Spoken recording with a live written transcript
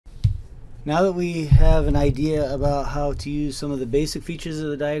Now that we have an idea about how to use some of the basic features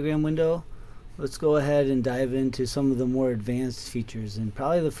of the diagram window, let's go ahead and dive into some of the more advanced features. And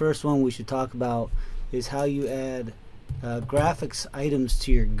probably the first one we should talk about is how you add graphics items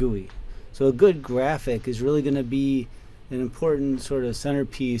to your GUI. So a good graphic is really going to be an important sort of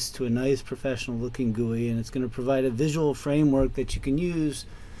centerpiece to a nice professional looking GUI, and it's going to provide a visual framework that you can use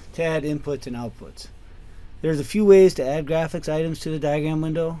to add inputs and outputs. There's a few ways to add graphics items to the diagram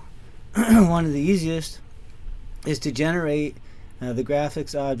window. One of the easiest is to generate the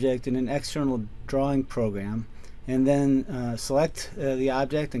graphics object in an external drawing program, and then select the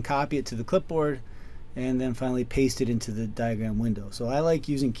object and copy it to the clipboard, and then finally paste it into the diagram window. So I like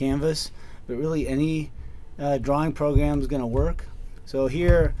using Canvas, but really any drawing program is going to work. So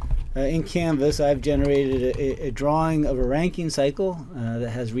here in Canvas I've generated a drawing of a ranking cycle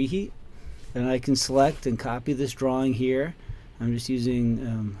that has reheat, and I can select and copy this drawing here. I'm just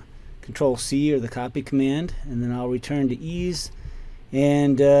using Control C or the copy command, and then I'll return to ease,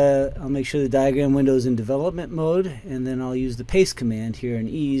 and I'll make sure the diagram window is in development mode, and then I'll use the paste command here in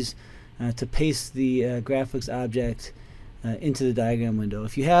ease to paste the graphics object into the diagram window.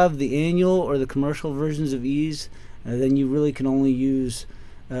 If you have the annual or the commercial versions of ease, then you really can only use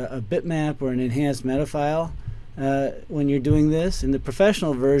a bitmap or an enhanced meta file when you're doing this. In the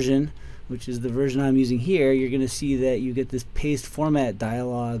professional version, which is the version I'm using here, you're going to see that you get this paste format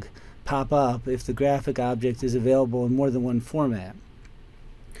dialog pop up if the graphic object is available in more than one format.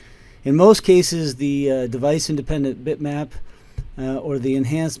 In most cases, the device independent bitmap or the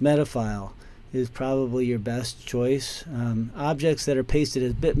enhanced meta file is probably your best choice. Objects that are pasted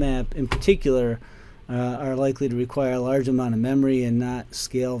as bitmap in particular are likely to require a large amount of memory and not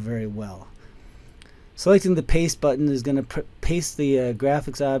scale very well. Selecting the paste button is going to paste the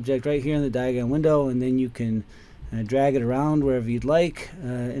graphics object right here in the diagram window, and then you can drag it around wherever you'd like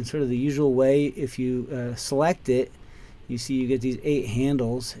in sort of the usual way. If you select it, you see you get these 8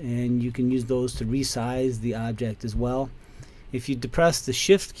 handles, and you can use those to resize the object as well. If you depress the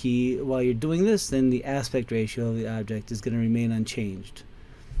shift key while you're doing this, then the aspect ratio of the object is going to remain unchanged.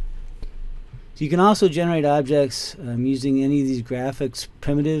 So you can also generate objects using any of these graphics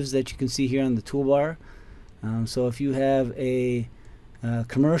primitives that you can see here on the toolbar. So if you have a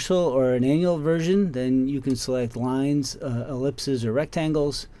commercial or an annual version, then you can select lines, ellipses, or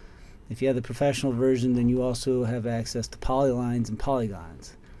rectangles. If you have the professional version, then you also have access to polylines and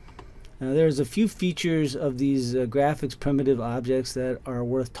polygons. Now, there's a few features of these graphics primitive objects that are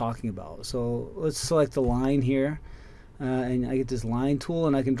worth talking about. So let's select the line here, and I get this line tool,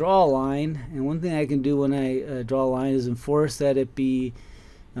 and I can draw a line. And one thing I can do when I draw a line is enforce that it be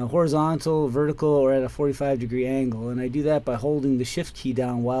horizontal, vertical, or at a 45-degree angle, and I do that by holding the shift key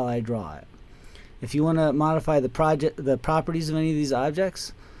down while I draw it. If you want to modify the properties of any of these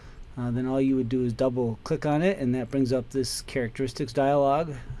objects, then all you would do is double click on it, and that brings up this characteristics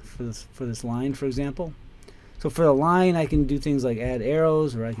dialog for this line, for example. So for the line, I can do things like add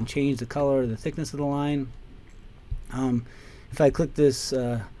arrows, or I can change the color or the thickness of the line. If I click this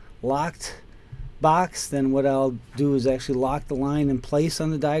locked box, then what I'll do is actually lock the line in place on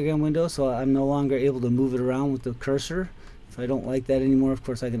the diagram window, so I'm no longer able to move it around with the cursor. If I don't like that anymore, of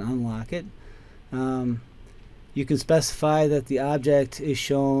course I can unlock it. You can specify that the object is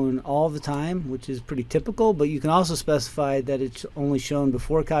shown all the time, which is pretty typical, but you can also specify that it's only shown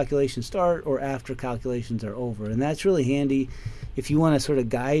before calculations start or after calculations are over. And that's really handy if you want to sort of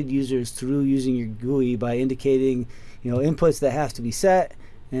guide users through using your GUI by indicating, inputs that have to be set,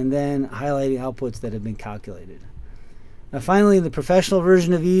 and then highlighting outputs that have been calculated. Now finally, in the professional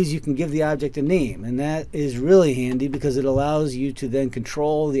version of ease, you can give the object a name, and that is really handy because it allows you to then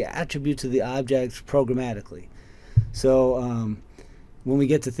control the attributes of the object programmatically. So when we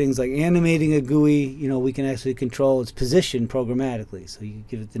get to things like animating a GUI, we can actually control its position programmatically. So you can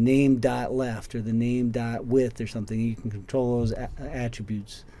give it the name dot left or the name dot width or something. You can control those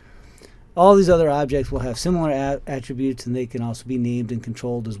attributes. All these other objects will have similar attributes, and they can also be named and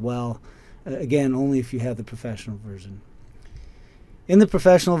controlled as well. Again, only if you have the professional version. In the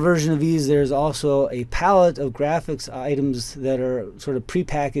professional version of ease, there's also a palette of graphics items that are sort of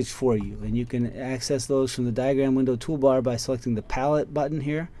prepackaged for you, and you can access those from the diagram window toolbar by selecting the palette button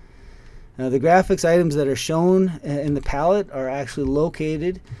here. The graphics items that are shown in the palette are actually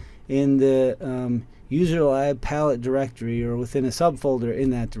located in the user-lib palette directory, or within a subfolder in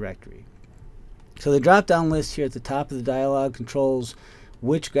that directory. So the drop-down list here at the top of the dialog controls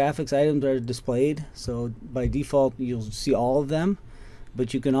which graphics items are displayed. So by default, you'll see all of them,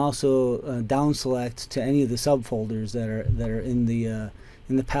 but you can also down select to any of the subfolders that are in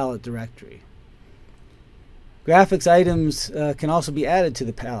the palette directory. graphics items can also be added to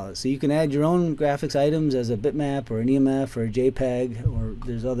the palette. So you can add your own graphics items as a bitmap or an EMF or a JPEG, or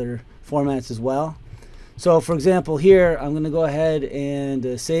there's other formats as well. So for example, here I'm going to go ahead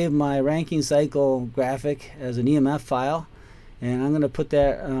and save my ranking cycle graphic as an EMF file, and I'm going to put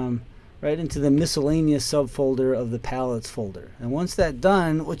that right into the miscellaneous subfolder of the palettes folder. And once that's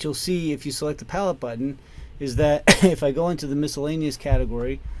done, what you'll see if you select the palette button is that if I go into the miscellaneous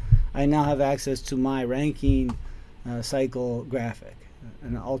category, I now have access to my ranking cycle graphic.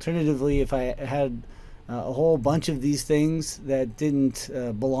 And alternatively, if I had a whole bunch of these things that didn't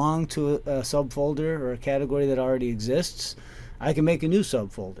belong to a subfolder or a category that already exists, I can make a new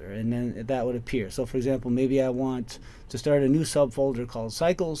subfolder, and then that would appear. So for example, maybe I want to start a new subfolder called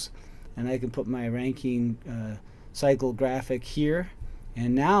cycles, and I can put my ranking cycle graphic here.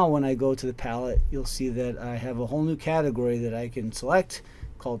 And now when I go to the palette, you'll see that I have a whole new category that I can select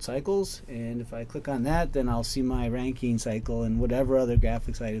called cycles, and if I click on that, then I'll see my ranking cycle and whatever other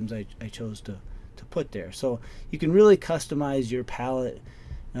graphics items I chose to put there. So you can really customize your palette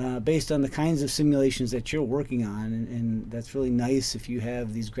based on the kinds of simulations that you're working on, and that's really nice if you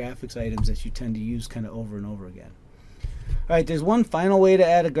have these graphics items that you tend to use kind of over and over again. Alright, there's one final way to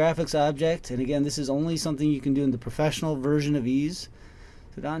add a graphics object, and again, this is only something you can do in the professional version of Ease.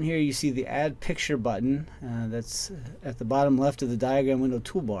 So down here you see the Add Picture button that's at the bottom left of the diagram window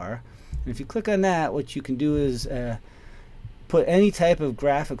toolbar. And if you click on that, what you can do is put any type of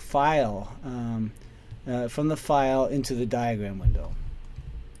graphic file from the file into the diagram window.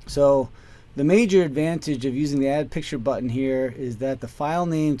 So the major advantage of using the Add Picture button here is that the file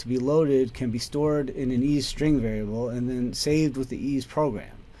name to be loaded can be stored in an Ease string variable and then saved with the Ease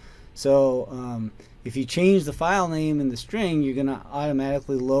program. So if you change the file name in the string, you're going to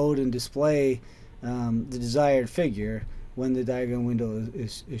automatically load and display the desired figure when the diagram window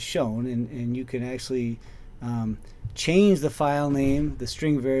is shown, and you can actually change the file name, the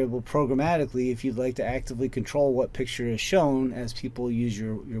string variable, programmatically if you'd like to actively control what picture is shown as people use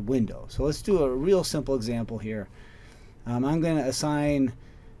your window. So let's do a real simple example here. I'm going to assign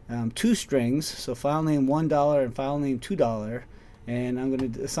two strings, so file name $1 and file name $2, and I'm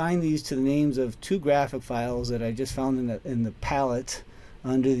going to assign these to the names of two graphic files that I just found in the palette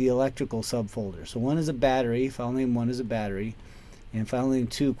under the electrical subfolder. So one is a battery, file name 1 is a battery, and file name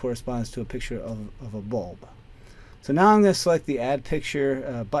 2 corresponds to a picture of a bulb. So now I'm going to select the Add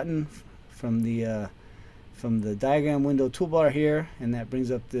Picture button from the diagram window toolbar here, and that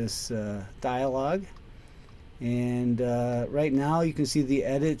brings up this dialog. And right now you can see the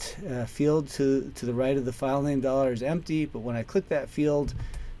edit field to the right of the file name $, is empty, but when I click that field,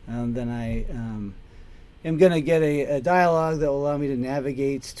 then I am going to get a dialog that will allow me to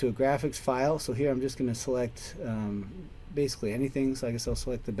navigate to a graphics file. So here I'm just going to select basically anything. So I guess I'll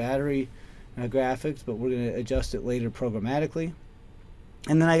select the battery graphics, but we're going to adjust it later programmatically.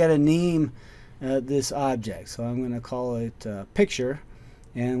 And then I got to name this object. So I'm going to call it picture.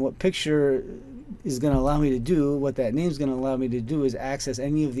 And what picture is going to allow me to do, what that name is going to allow me to do, is access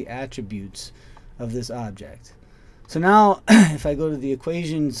any of the attributes of this object. So now if I go to the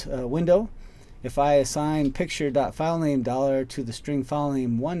equations window, if I assign picture.filename $to the string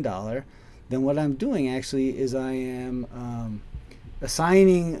filename $1, then what I'm doing actually is I am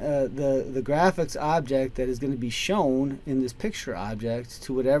assigning the graphics object that is going to be shown in this picture object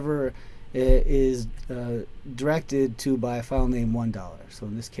to whatever is directed to by file name $1. So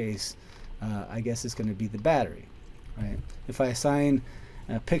in this case, I guess it's going to be the battery, right? If I assign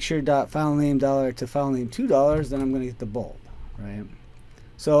picture.filename $to file name $2, then I'm going to get the bulb, right?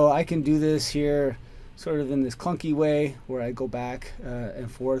 So I can do this here sort of in this clunky way where I go back and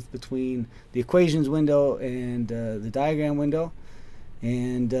forth between the equations window and the diagram window.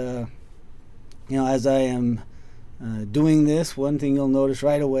 And you know, as I am doing this, one thing you'll notice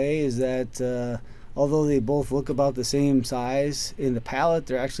right away is that although they both look about the same size in the palette,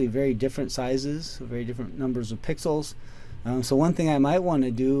 they're actually very different sizes, so very different numbers of pixels. So one thing I might want to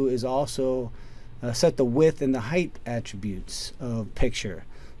do is also set the width and the height attributes of picture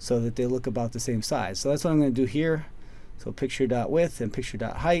so that they look about the same size. So that's what I'm going to do here. So picture.width and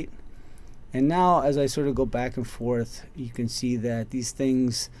picture.height. And now as I sort of go back and forth, you can see that these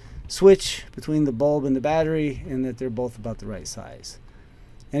things switch between the bulb and the battery, and that they're both about the right size.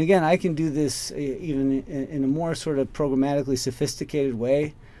 And again, I can do this even in a more sort of programmatically sophisticated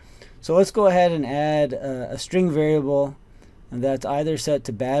way. So let's go ahead and add a string variable that's either set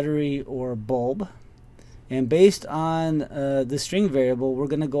to battery or bulb. And based on the string variable, we're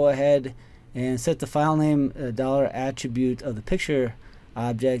going to go ahead and set the file name $ attribute of the picture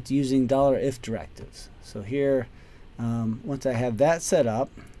object using $if directives. So here, once I have that set up,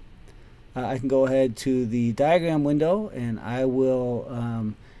 I can go ahead to the diagram window and I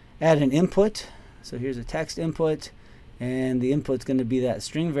will add an input. So here's a text input, and the input's going to be that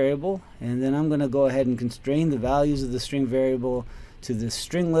string variable, and then I'm going to go ahead and constrain the values of the string variable to this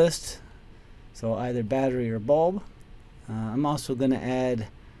string list, so either battery or bulb. I'm also going to add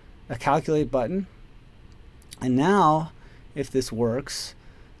a calculate button, and now if this works,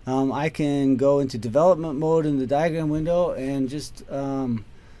 I can go into development mode in the diagram window and just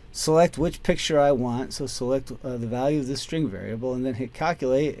select which picture I want. So select the value of this string variable and then hit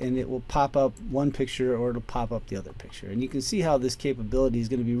calculate, and it will pop up one picture or it'll pop up the other picture. And you can see how this capability is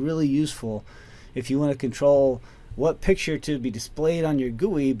going to be really useful if you want to control what picture to be displayed on your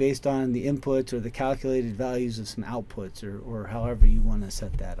GUI based on the inputs or the calculated values of some outputs, or however you want to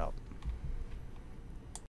set that up.